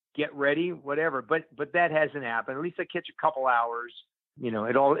 get ready, whatever. But that hasn't happened. At least I catch a couple hours.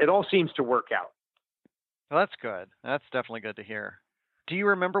 It all seems to work out. Well, that's good. That's definitely good to hear. Do you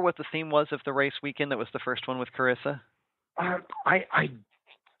remember what the theme was of the race weekend that was the first one with Carissa? I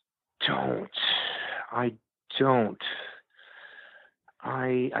don't. I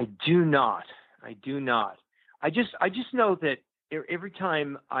do not. I just know that every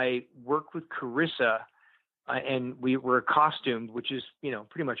time I work with Carissa, and we were costumed, which is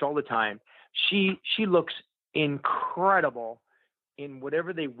pretty much all the time, she looks incredible in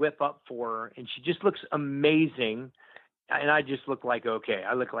whatever they whip up for her, and she just looks amazing. And I just look like, okay,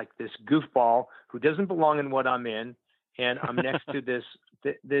 I look like this goofball who doesn't belong in what I'm in, and I'm next to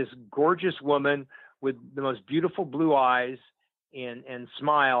this gorgeous woman with the most beautiful blue eyes and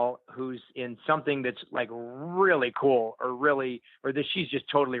smile, who's in something that's like really cool or that she's just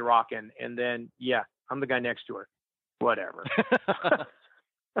totally rocking. And then, yeah, I'm the guy next to her. Whatever.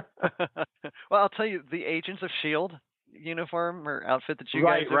 Well, I'll tell you, the Agents of S.H.I.E.L.D. uniform or outfit that you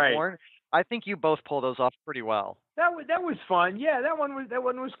guys have worn, I think you both pull those off pretty well. That was fun. Yeah, that one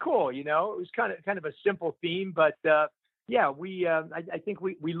was cool. It was kind of a simple theme, but yeah, I think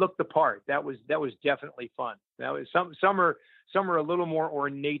we looked the part. That was definitely fun. That was some are a little more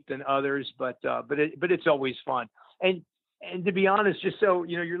ornate than others, but it's always fun. And to be honest, just so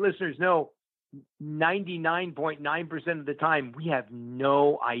your listeners know, 99.9% of the time we have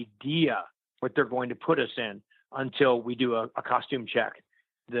no idea what they're going to put us in until we do a costume check.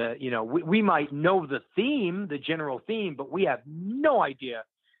 We might know the theme, the general theme, but we have no idea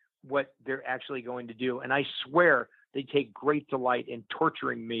what they're actually going to do. And I swear they take great delight in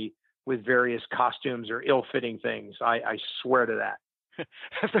torturing me with various costumes or ill-fitting things. I swear to that.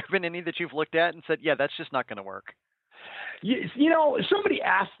 Have there been any that you've looked at and said, yeah, that's just not going to work? Somebody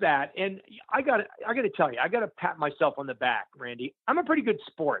asked that, and I got to tell you, I got to pat myself on the back, Randy. I'm a pretty good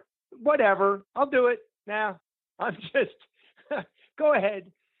sport. Whatever, I'll do it. Nah, I'm just go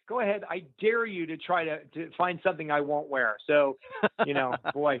ahead. I dare you to try to find something I won't wear. So,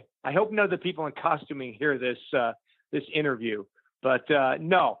 boy, I hope none of the people in costuming hear this this interview. But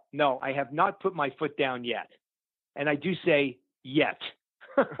no, I have not put my foot down yet. And I do say yet.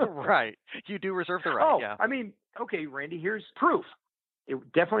 Right. You do reserve the right. Yeah. I mean, okay, Randy, here's proof. It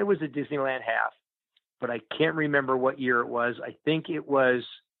definitely was a Disneyland half, but I can't remember what year it was. I think it was,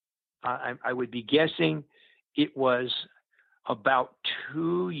 I would be guessing it was about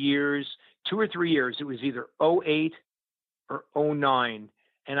 2 or 3 years. It was either 2008 or 2009.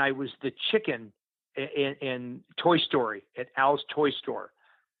 And I was the chicken in Toy Story at Al's Toy Store.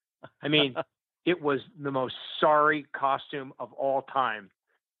 I mean, it was the most sorry costume of all time.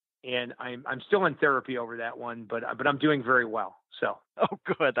 And I'm still in therapy over that one, but I'm doing very well. So. Oh,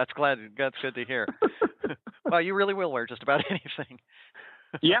 good. That's good to hear. Well, you really will wear just about anything.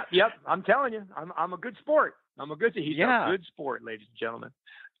 Yep. I'm telling you, I'm a good sport. He's a good sport, ladies and gentlemen.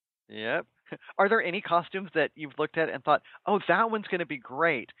 Yep. Are there any costumes that you've looked at and thought, oh, that one's going to be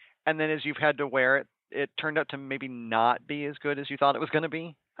great, and then as you've had to wear it, it turned out to maybe not be as good as you thought it was going to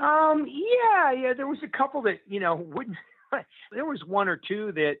be? Yeah. There was a couple that wouldn't. There was one or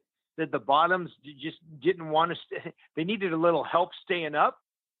two that the bottoms just didn't want to stay. They needed a little help staying up,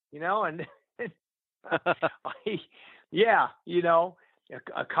 and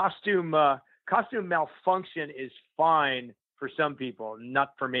a costume malfunction is fine for some people, not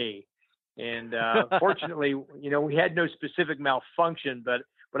for me. And fortunately, we had no specific malfunction, but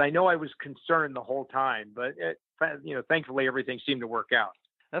I know I was concerned the whole time. But thankfully, everything seemed to work out.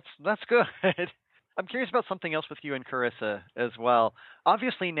 That's good. I'm curious about something else with you and Carissa as well.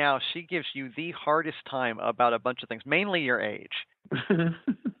 Obviously, now she gives you the hardest time about a bunch of things, mainly your age.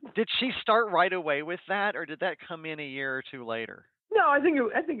 Did she start right away with that, or did that come in a year or two later? No, I think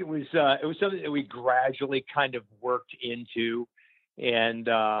it was something that we gradually kind of worked into, and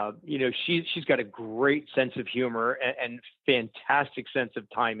she's got a great sense of humor and fantastic sense of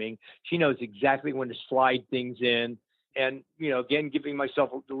timing. She knows exactly when to slide things in. And, again, giving myself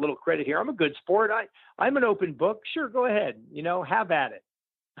a little credit here, I'm a good sport. I'm an open book. Sure, go ahead. Have at it.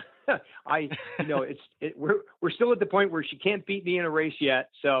 We're still at the point where she can't beat me in a race yet.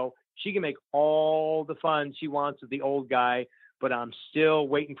 So she can make all the fun she wants with the old guy, but I'm still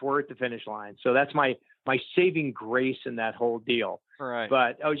waiting for her at the finish line. So that's my saving grace in that whole deal. Right.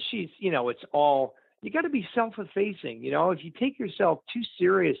 But, she's, it's all, you got to be self-effacing. If you take yourself too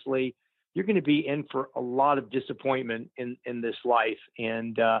seriously, you're going to be in for a lot of disappointment in this life.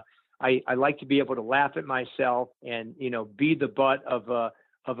 And I like to be able to laugh at myself and, be the butt of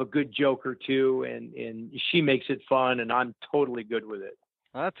a good joke or two. And she makes it fun, and I'm totally good with it.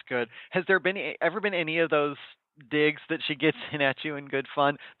 That's good. Has there ever been any of those digs that she gets in at you in good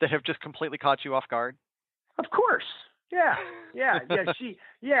fun that have just completely caught you off guard? Of course. Yeah.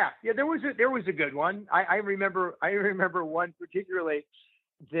 There was a good one. I remember one particularly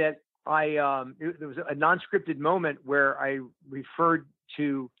that there was a non-scripted moment where I referred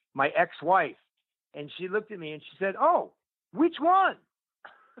to my ex-wife, and she looked at me and she said, "Oh, which one?"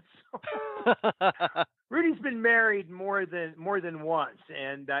 Rudy's been married more than once,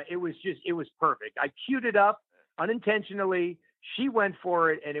 and it was perfect. I queued it up unintentionally. She went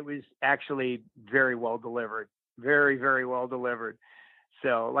for it, and it was actually very well delivered. Very, very well delivered.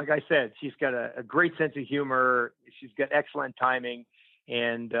 So, like I said, she's got a great sense of humor. She's got excellent timing.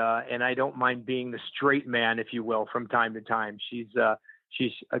 And I don't mind being the straight man, if you will, from time to time. She's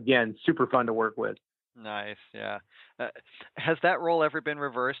again, super fun to work with. Nice. Yeah. Has that role ever been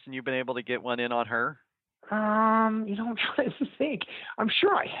reversed and you've been able to get one in on her? I'm trying to think. I'm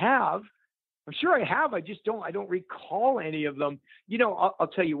sure I have. I don't recall any of them.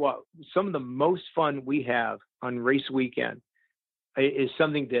 I'll tell you what, some of the most fun we have on race weekend is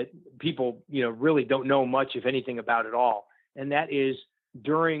something that people, really don't know much, if anything, about at all. And that is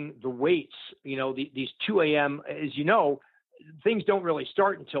during the waits, these 2 a.m., as you know, things don't really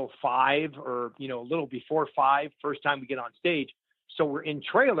start until 5 or, a little before 5, first time we get on stage. So we're in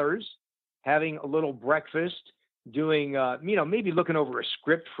trailers having a little breakfast, doing, maybe looking over a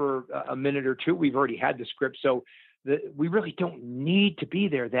script for a minute or two. We've already had the script, so we really don't need to be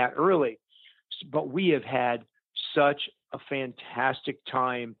there that early. But we have had such a fantastic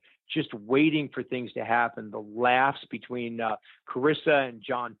time just waiting for things to happen. The laughs between Carissa and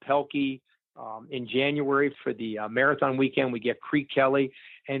John Pelkey in January for the marathon weekend. We get Creek Kelly,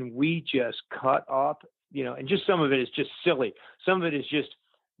 and we just cut up, and just some of it is just silly. Some of it is just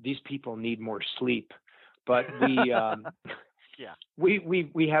these people need more sleep. But we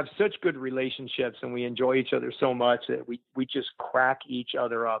we have such good relationships, and we enjoy each other so much that we just crack each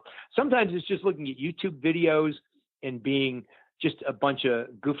other up. Sometimes it's just looking at YouTube videos and being just a bunch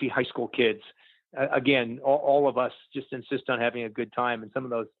of goofy high school kids. Again, all of us just insist on having a good time, and some of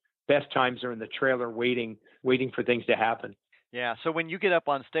those best times are in the trailer waiting for things to happen. Yeah. So when you get up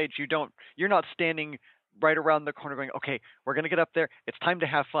on stage, you're not standing right around the corner going, okay, we're going to get up there. It's time to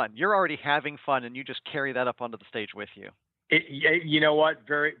have fun. You're already having fun, and you just carry that up onto the stage with you. You know what?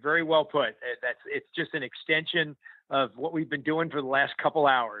 Very, very well put. It's just an extension of what we've been doing for the last couple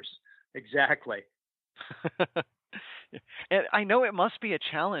hours. Exactly. And I know it must be a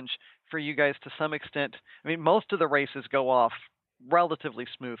challenge for you guys to some extent. I mean, most of the races go off relatively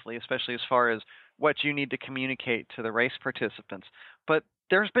smoothly, especially as far as what you need to communicate to the race participants. But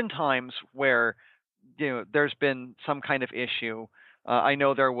there's been times where, there's been some kind of issue. I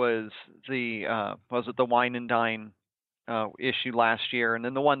know there was the wine and dine issue last year, and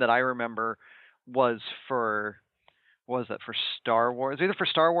then the one that I remember was for Star Wars, either for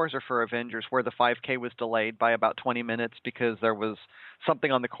Star Wars or for Avengers, where the 5K was delayed by about 20 minutes because there was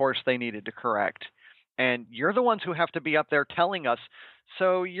something on the course they needed to correct. And you're the ones who have to be up there telling us,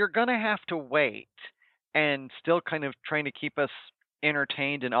 so you're going to have to wait, and still kind of trying to keep us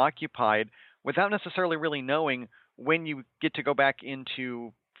entertained and occupied without necessarily really knowing when you get to go back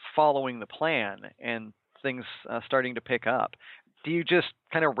into following the plan and things starting to pick up. Do you just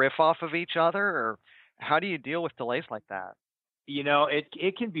kind of riff off of each other, or how do you deal with delays like that?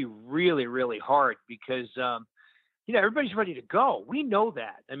 It can be really, really hard because, everybody's ready to go. We know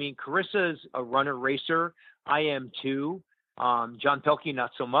that. I mean, Carissa's a runner racer. I am too. John Pelkey,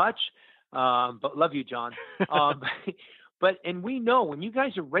 not so much, but love you, John. And we know when you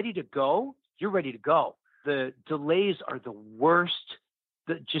guys are ready to go, you're ready to go. The delays are the worst.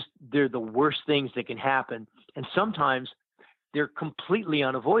 They're the worst things that can happen. And sometimes they're completely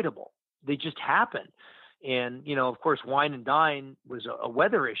unavoidable. They just happen. And, of course, wine and dine was a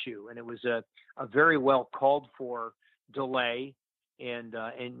weather issue, and it was a very well called for delay and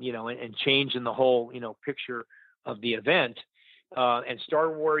change in the whole, picture of the event. And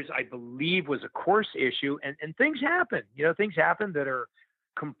Star Wars, I believe, was a course issue, and things happen. Things happen that are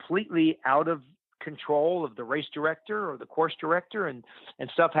completely out of control of the race director or the course director, and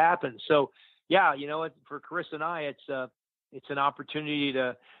stuff happens. So, yeah, for Carissa and I, it's an opportunity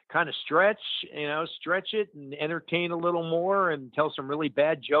to kind of stretch it and entertain a little more and tell some really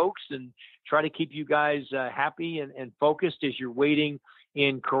bad jokes and try to keep you guys happy and focused as you're waiting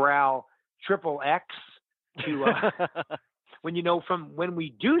in corral XXX to from when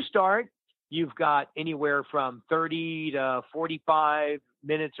we do start, you've got anywhere from 30 to 45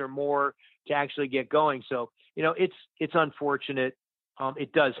 minutes or more to actually get going. So, it's unfortunate.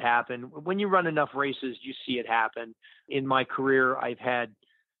 It does happen. When you run enough races, you see it happen. In my career, I've had,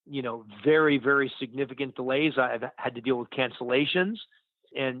 very, very significant delays. I've had to deal with cancellations,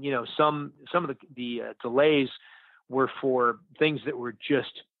 and, some of the delays were for things that were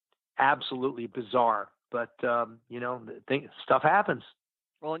just absolutely bizarre. But, stuff happens.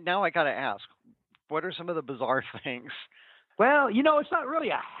 Well, now I got to ask, what are some of the bizarre things? Well, it's not really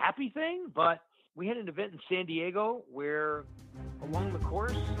a happy thing, but we had an event in San Diego where along the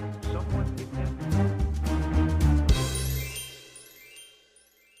course, someone kidnapped.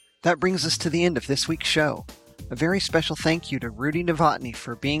 That brings us to the end of this week's show. A very special thank you to Rudy Novotny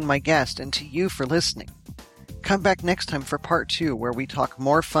for being my guest and to you for listening. Come back next time for part 2, where we talk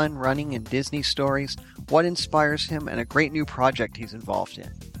more fun running and Disney stories, what inspires him, and a great new project he's involved in.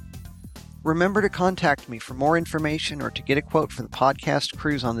 Remember to contact me for more information or to get a quote for the podcast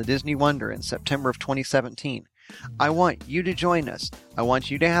cruise on the Disney Wonder in September of 2017. I want you to join us. I want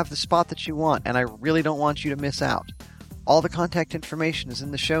you to have the spot that you want, and I really don't want you to miss out. All the contact information is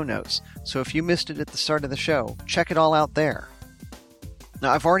in the show notes, so if you missed it at the start of the show, check it all out there.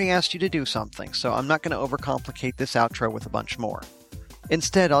 Now, I've already asked you to do something, so I'm not going to overcomplicate this outro with a bunch more.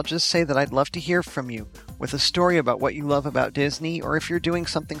 Instead, I'll just say that I'd love to hear from you with a story about what you love about Disney, or if you're doing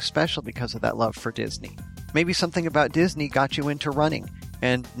something special because of that love for Disney. Maybe something about Disney got you into running,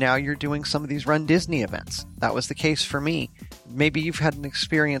 and now you're doing some of these Run Disney events. That was the case for me. Maybe you've had an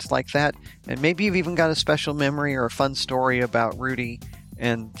experience like that, and maybe you've even got a special memory or a fun story about Rudy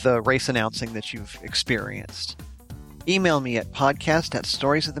and the race announcing that you've experienced. Email me at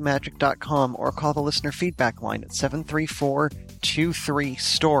podcast@storiesofthemagic.com or call the listener feedback line at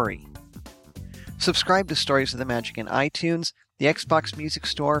 734-23-STORY. Subscribe to Stories of the Magic in iTunes, the Xbox Music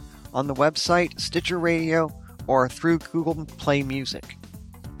Store, on the website, Stitcher Radio, or through Google Play Music.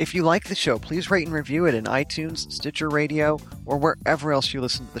 If you like the show, please rate and review it in iTunes, Stitcher Radio, or wherever else you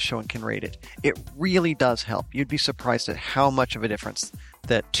listen to the show and can rate it. It really does help. You'd be surprised at how much of a difference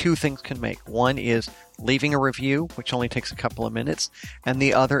that two things can make. One is leaving a review, which only takes a couple of minutes, and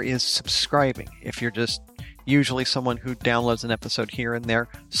the other is subscribing. If you're just usually someone who downloads an episode here and there,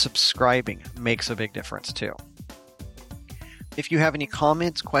 subscribing makes a big difference too. If you have any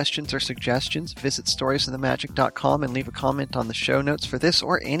comments, questions, or suggestions, visit storiesofthemagic.com and leave a comment on the show notes for this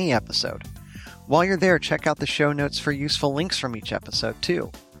or any episode. While you're there, check out the show notes for useful links from each episode, too.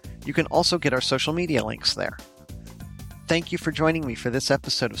 You can also get our social media links there. Thank you for joining me for this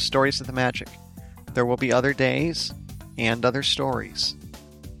episode of Stories of the Magic. There will be other days and other stories.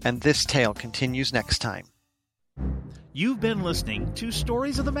 And this tale continues next time. You've been listening to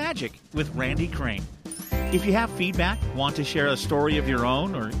Stories of the Magic with Randy Crane. If you have feedback, want to share a story of your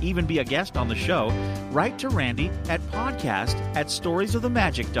own, or even be a guest on the show, write to Randy at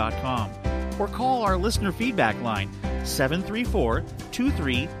podcast@storiesofthemagic.com or call our listener feedback line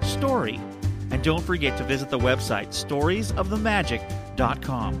 734-23-STORY. And don't forget to visit the website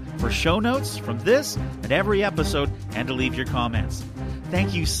storiesofthemagic.com for show notes from this and every episode and to leave your comments.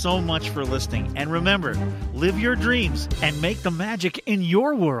 Thank you so much for listening, and remember, live your dreams and make the magic in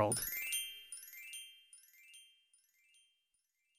your world.